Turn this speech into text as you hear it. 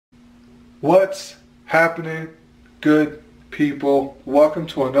What's happening, good people? Welcome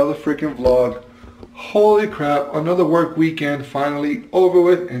to another freaking vlog. Holy crap, another work weekend finally over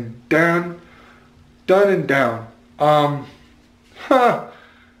with and done and down. Boy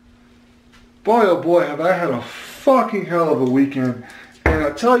oh boy, have I had a fucking hell of a weekend. And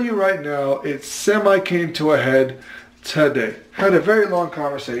I'll tell you right now, it semi came to a head today. Had a very long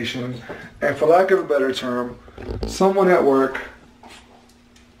conversation, and for lack of a better term, someone at work,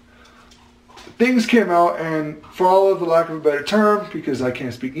 things came out, and for all of the lack of a better term, because I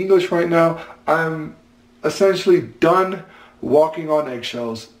can't speak English right now, I'm essentially done walking on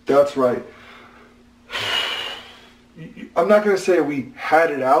eggshells. That's right. I'm not going to say we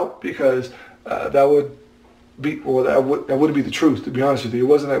had it out, because that would be, or that wouldn't be the truth, to be honest with you. It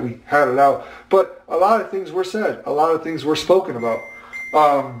wasn't that we had it out, but a lot of things were said, a lot of things were spoken about.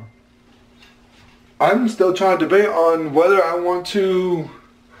 I'm still trying to debate on whether I want to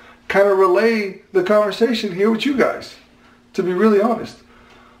kind of relay the conversation here with you guys, to be really honest.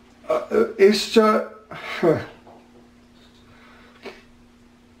 It's just,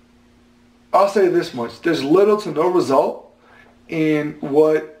 I'll say this much, there's little to no result in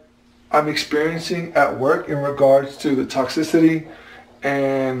what I'm experiencing at work in regards to the toxicity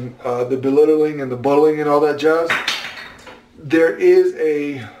and the belittling and the bullying and all that jazz. There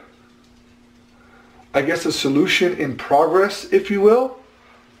is I guess a solution in progress, if you will.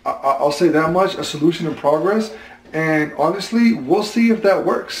 I'll say that much, a solution in progress. And honestly, we'll see if that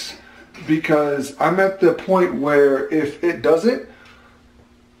works. Because I'm at the point where if it doesn't,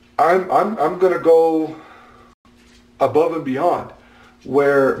 I'm gonna go above and beyond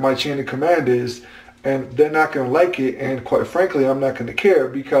where my chain of command is, and they're not gonna like it, and quite frankly, I'm not gonna care,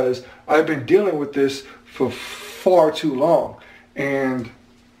 because I've been dealing with this for far too long. And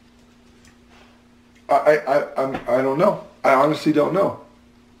I don't know. I honestly don't know.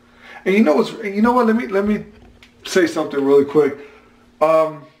 And you know what? Let me say something really quick.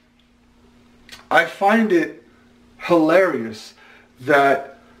 I find it hilarious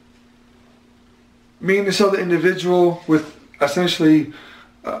that me and this other individual, with essentially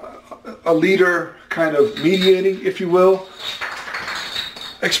a leader kind of mediating, if you will,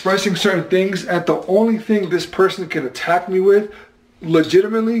 expressing certain things, and the only thing this person can attack me with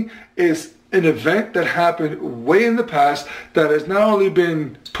legitimately is an event that happened way in the past that has not only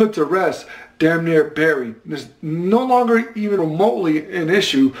been put to rest, damn near buried. There's no longer even remotely an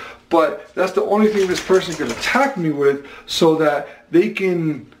issue, but that's the only thing this person can attack me with, so that they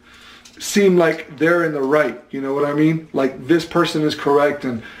can seem like they're in the right. You know what I mean? Like this person is correct,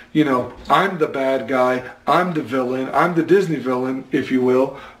 and you know, I'm the bad guy, I'm the villain, I'm the Disney villain, if you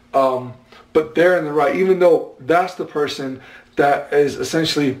will. But they're in the right, even though that's the person that is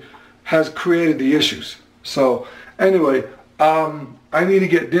essentially has created the issues. So anyway, I need to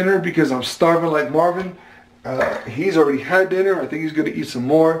get dinner because I'm starving like Marvin. He's already had dinner. I think he's gonna eat some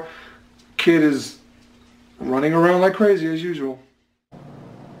more. Kid is running around like crazy as usual.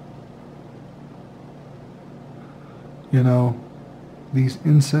 You know, these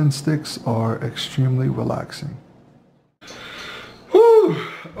incense sticks are extremely relaxing. Whew.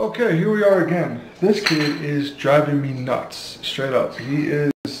 Okay, here we are again. This kid is driving me nuts, straight up. He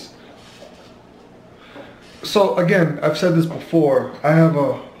is. So again, I've said this before, I have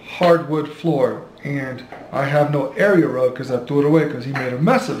a hardwood floor and I have no area rug because I threw it away because he made a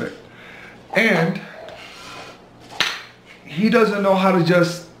mess of it. And he doesn't know how to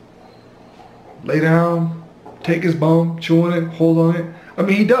just lay down, take his bone, chew on it, hold on it. I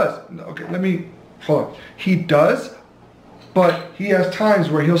mean, he does. Okay, hold on. He does, but he has times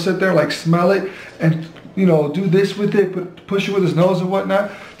where he'll sit there, like, smell it and, you know, do this with it, push it with his nose and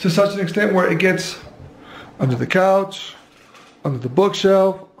whatnot, to such an extent where it gets under the couch, under the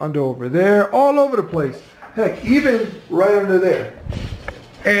bookshelf, under over there, all over the place. Heck, even right under there.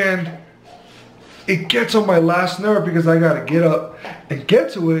 And it gets on my last nerve because I gotta get up and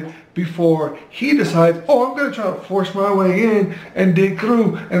get to it before he decides, oh, I'm gonna try to force my way in and dig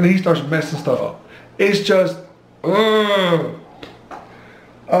through, and then he starts messing stuff up. It's just,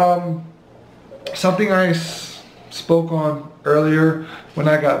 something I spoke on earlier when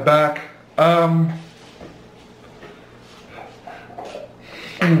I got back.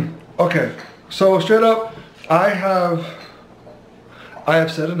 Okay, so straight up, I have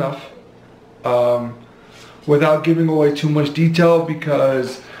said enough, without giving away too much detail,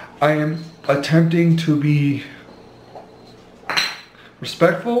 because I am attempting to be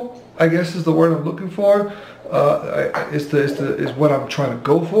respectful, I guess is the word I'm looking for. Is what I'm trying to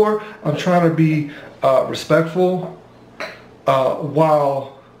go for. I'm trying to be respectful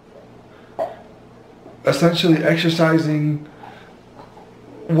while essentially exercising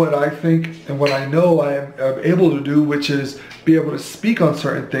what I think and what I know I'm able to do, which is be able to speak on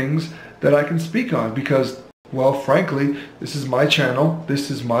certain things that I can speak on, because, well, frankly, this is my channel, this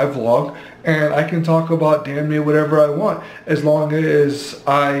is my vlog, and I can talk about damn near whatever I want, as long as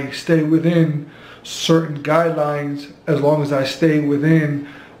I stay within certain guidelines, as long as I stay within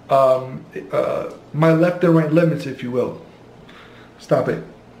my left and right limits, if you will. Stop it.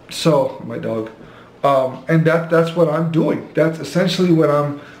 So, my dog. And that's what I'm doing. That's essentially what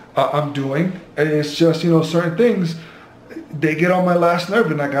I'm doing. And it's just, you know, certain things, they get on my last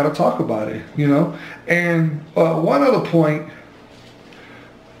nerve, and I gotta talk about it, you know. And one other point,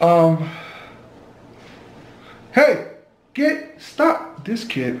 hey, stop this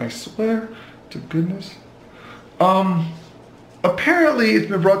kid, I swear to goodness. Apparently it's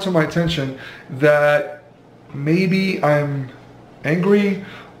been brought to my attention that maybe I'm angry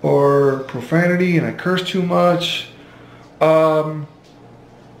or profanity and I curse too much.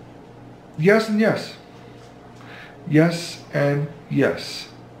 Yes and yes. Yes and yes.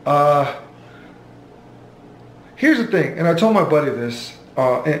 Here's the thing, and I told my buddy this,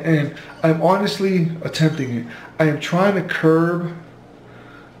 and I'm honestly attempting it. I am trying to curb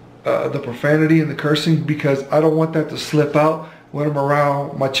the profanity and the cursing, because I don't want that to slip out when I'm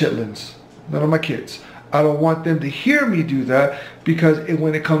around my chitlins, none of my kids. I don't want them to hear me do that, because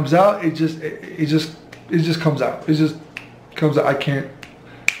when it comes out, it just comes out. It just comes out. I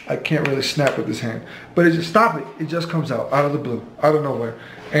can't really snap with this hand, but it just stop it. It just comes out of the blue, out of nowhere,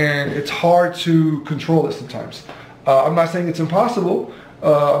 and it's hard to control it sometimes. I'm not saying it's impossible.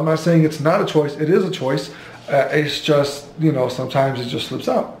 I'm not saying it's not a choice. It is a choice. It's just, you know, sometimes it just slips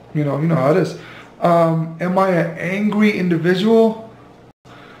out. You know how it is. Am I an angry individual?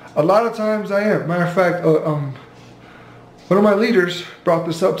 A lot of times I am. Matter of fact, one of my leaders brought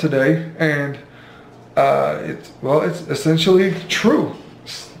this up today, and it's essentially true.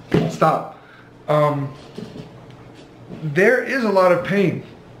 Stop. There is a lot of pain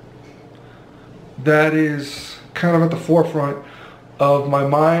that is kind of at the forefront of my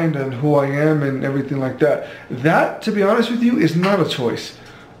mind and who I am and everything like that. That, to be honest with you, is not a choice.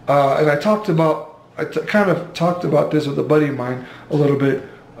 And I kind of talked about this with a buddy of mine a little bit.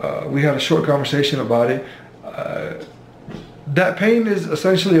 We had a short conversation about it. That pain is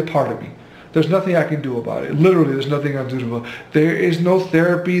essentially a part of me. There's nothing I can do about it. Literally, there's nothing I can do about it. There is no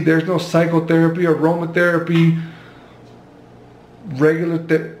therapy. There's no psychotherapy, aromatherapy, regular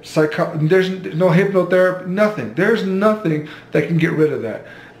there's no hypnotherapy, nothing. There's nothing that can get rid of that.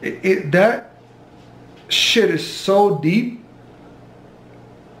 That shit is so deep.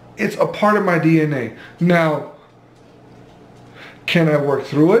 It's a part of my DNA. Now, can I work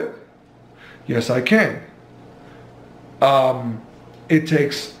through it? Yes, I can. It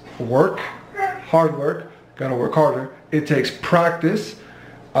takes work, hard work, gotta work harder. It takes practice,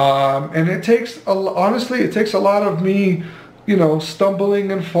 and it takes, honestly, it takes a lot of me, you know,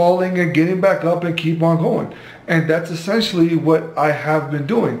 stumbling and falling and getting back up and keep on going. And that's essentially what I have been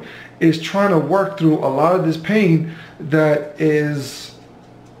doing, is trying to work through a lot of this pain that is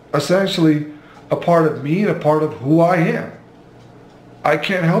essentially a part of me and a part of who I am. I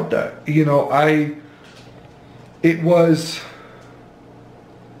can't help that. You know, it was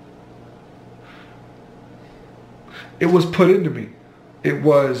put into me. It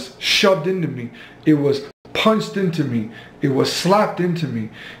was shoved into me. It was punched into me. It was slapped into me.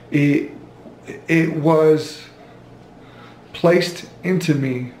 It was placed into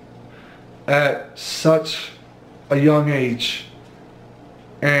me at such a young age,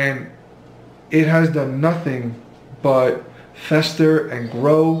 and it has done nothing but fester and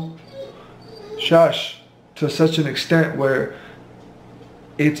grow, to such an extent where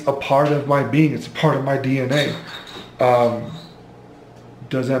it's a part of my being. It's a part of my DNA.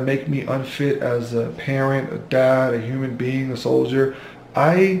 Does that make me unfit as a parent, a dad, a human being, a soldier?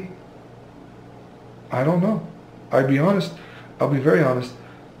 I don't know. I'd be honest. I'll be very honest.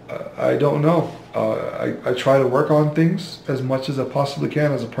 I don't know. I try to work on things as much as I possibly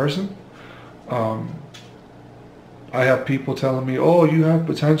can as a person. I have people telling me, oh, you have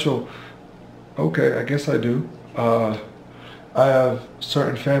potential. Okay, I guess I do. I have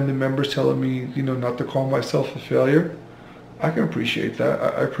certain family members telling me, you know, not to call myself a failure. I can appreciate that.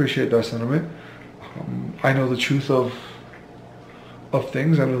 I appreciate that sentiment. I know the truth of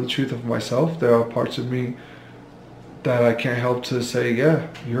things. I know the truth of myself. There are parts of me that I can't help to say, yeah,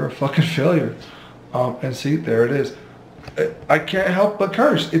 you're a fucking failure. And see, there it is. I can't help but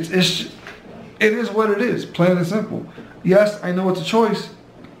curse. It is what it is, plain and simple. Yes, I know it's a choice,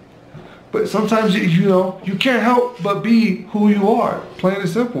 but sometimes you know, you can't help but be who you are, plain and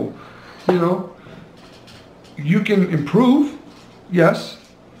simple. You know, you can improve, yes,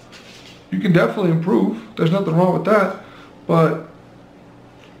 You can definitely improve. There's nothing wrong with that. But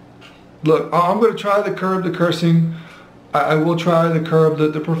look, I'm going to try to curb the cursing. I will try to curb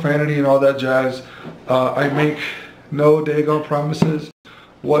the profanity and all that jazz. I make no daggone promises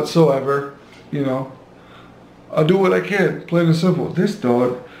whatsoever. You know, I'll do what I can, plain and simple. This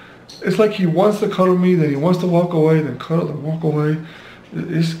dog, it's like he wants to cuddle me, then he wants to walk away, then cuddle, then walk away.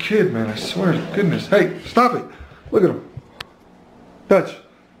 This kid, man, I swear to goodness. Hey, stop it. Look at him. Touch.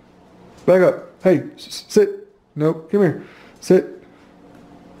 Back up. Hey, sit. Nope, come here. Sit.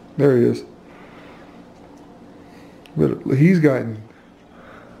 There he is. But he's gotten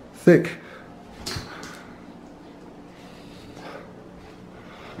thick.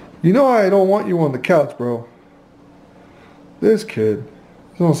 You know I don't want you on the couch, bro. This kid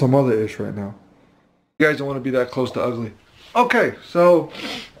is on some other ish right now. You guys don't want to be that close to ugly. Okay, so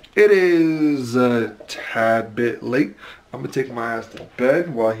it is a tad bit late. I'm going to take my ass to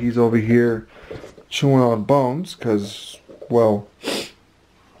bed while he's over here chewing on bones. Because, well,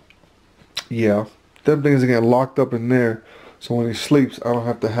 yeah. Them things are getting locked up in there. So when he sleeps, I don't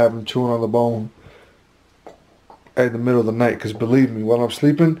have to have him chewing on the bone at the middle of the night. Because believe me, while I'm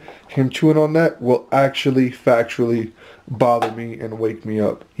sleeping, him chewing on that will actually factually bother me and wake me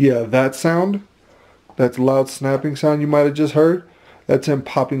up. Yeah, that sound, that loud snapping sound you might have just heard, that's him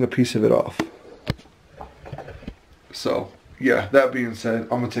popping a piece of it off. So, yeah, that being said,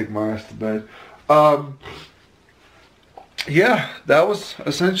 I'm going to take my ass to bed. Yeah, that was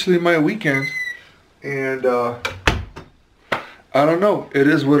essentially my weekend. And I don't know. It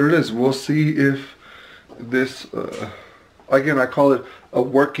is what it is. We'll see if this, again, I call it a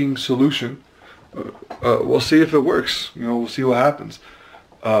working solution. We'll see if it works. You know, we'll see what happens.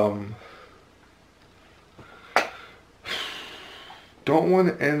 Don't want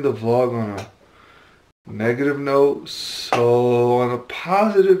to end the vlog on a negative note. So on a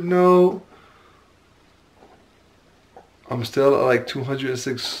positive note, I'm still at like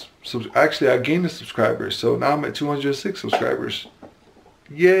 206. Actually, I gained a subscriber, so now I'm at 206 subscribers.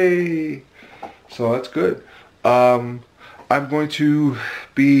 Yay! So that's good. I'm going to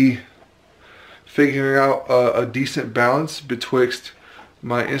be figuring out a decent balance betwixt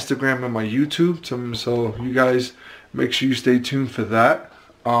my Instagram and my YouTube. So you guys make sure you stay tuned for that.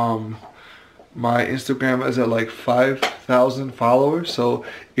 My Instagram is at like 5,000 followers. So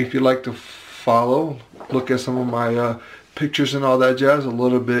if you'd like to follow, look at some of my pictures and all that jazz, a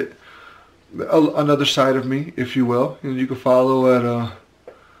little bit, another side of me, if you will. And you can follow at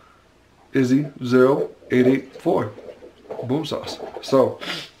Izzy0884 Boom Sauce. So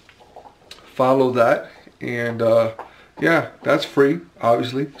follow that, and yeah, that's free,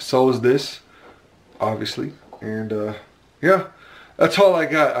 obviously. So is this, obviously. And yeah, that's all I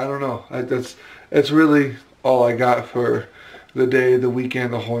got. I don't know. That's really all I got for the day, the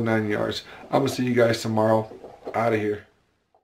weekend, the whole 9 yards. I'm gonna see you guys tomorrow. Out of here.